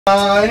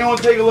Anyone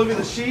take a look at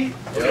the sheet?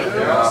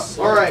 Yeah.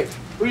 All right.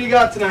 Who you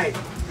got tonight?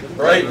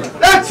 Brighton.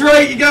 That's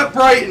right. You got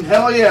Brighton.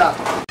 Hell yeah.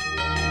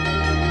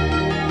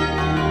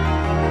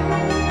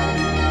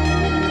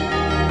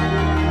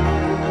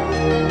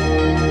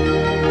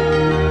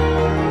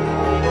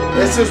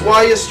 This is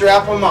why you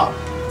strap them up.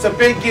 It's a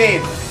big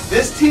game.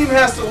 This team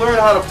has to learn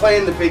how to play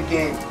in the big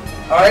game.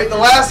 All right. The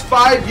last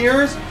 5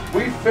 years,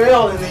 we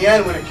failed in the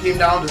end when it came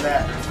down to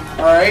that.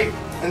 All right.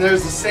 And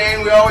there's the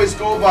saying we always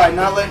go by,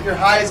 not letting your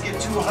highs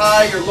get too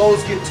high, your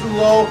lows get too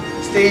low,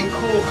 staying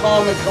cool,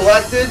 calm, and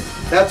collected.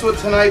 That's what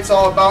tonight's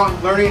all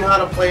about, learning how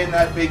to play in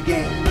that big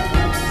game.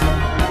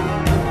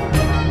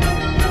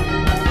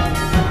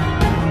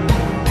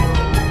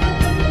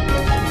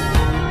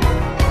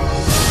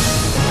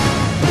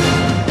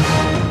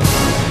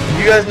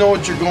 You guys know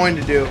what you're going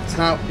to do. It's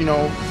not,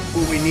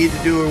 what we need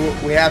to do or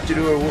what we have to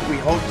do or what we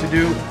hope to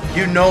do.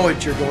 You know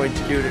what you're going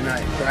to do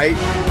tonight, right?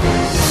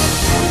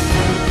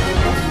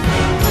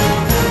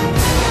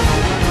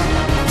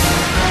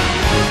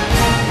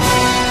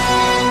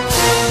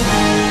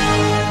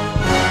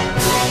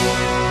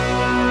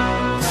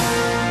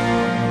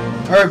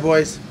 All right,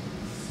 boys,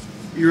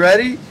 you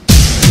ready?